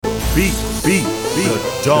beat, the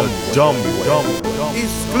dumb,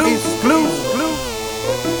 exclusive.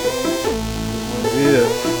 Yeah,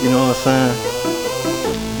 you know what I'm saying?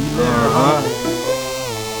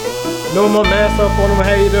 No more mess up on them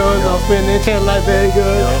haters, I'm spinning chest like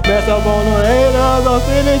Vegas. Mess up on them haters, I'm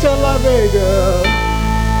spinning chest like Vegas.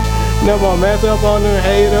 No more mess up on them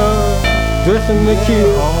haters, dressing the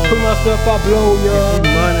kill. Put myself, I blow ya.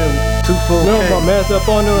 Money, 2-4K. No more mess up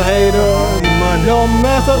on them haters. No more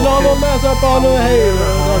mess up on them haters.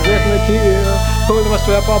 I'm dressing the kill. Pulling my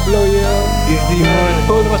strap, I blow ya. It's the money.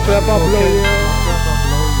 Pulling my strap, I blow ya.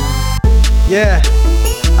 Yeah,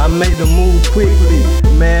 I make the move quickly,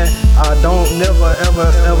 man. I don't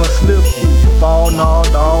ever slip. Fall no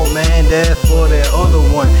dog, man. That's for that other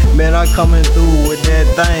one. Man, I coming through with that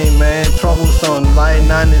thing, man. Troublesome like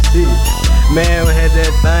 96. Man, we had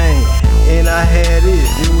that thing, and I had it.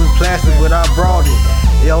 It was plastic, but I brought it.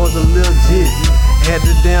 It was a little jit. Had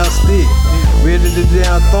the damn stick, ready to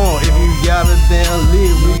damn throw. If you got a damn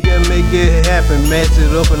lid, we can make it happen. Match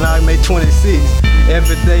it up and I make 26.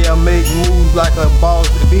 Every day I make moves like a boss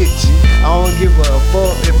bitch. I don't give a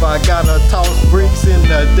fuck if I gotta toss bricks in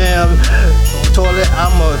the damn toilet.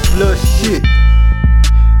 I'm a little shit.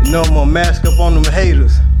 No more mask up on them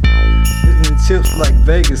haters. Splitting chips like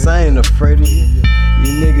Vegas, I ain't afraid of you.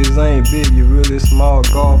 You niggas ain't big, you really small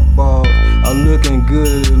golf balls. I'm looking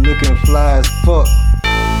good, looking fly as fuck.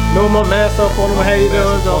 No more mess up on them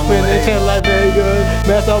haters, I'm spinning chest like Vegas.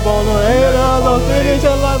 Mess up on them haters, I'm spinning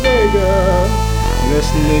chest like Vegas.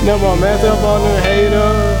 No more mess up on them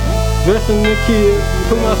haters, dressing the kids.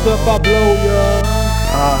 Put myself, I blow ya.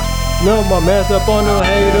 No more mess up on them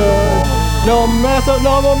haters. No more mess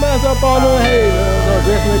up on them haters. I'm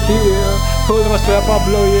dressing the kids. Pulling my strap, I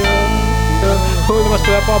blow ya. Pulling my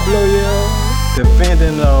strap, I blow ya.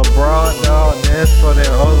 Defending a broad dog, that's for that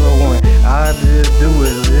other one. I just do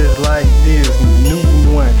it just like this. New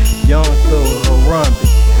one, young thug, a run,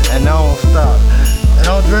 and I don't stop. And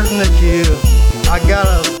I'm dressing the kids. I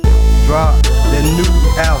gotta drop that new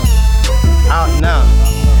album out now,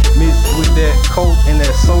 mixed with that Coke and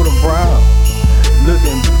that soda brown.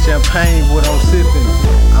 Looking champagne, what I'm sipping.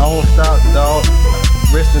 I don't stop, dog.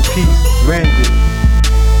 Rest in peace, Randy.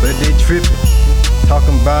 But they tripping,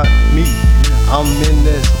 talking about me. I'm in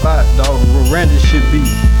that spot, dog, where Randy should be.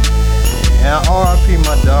 And RIP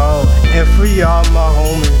my dog, and free all my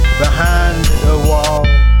homies behind the wall.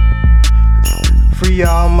 Free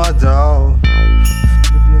all my dog.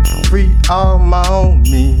 Free all my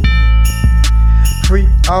homies. Free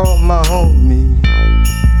all my homies.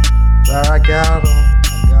 I got 'em.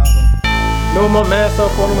 No more mess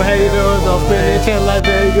up on them haters, I'm spinning chest like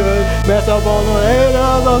Vegas. Mess up on them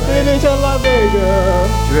haters, I'm spinning chest like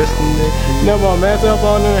Vegas. Dressing the kids. No more mess up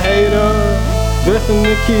on them haters, dressing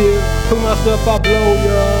the kids. Put myself, I blow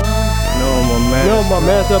ya. No more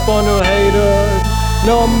mess up on them haters.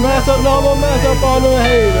 No more mess up on them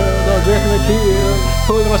haters. I'm dressing the kids.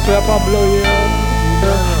 Pulling my strap, I blow ya.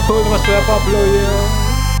 Pulling my strap, I blow ya.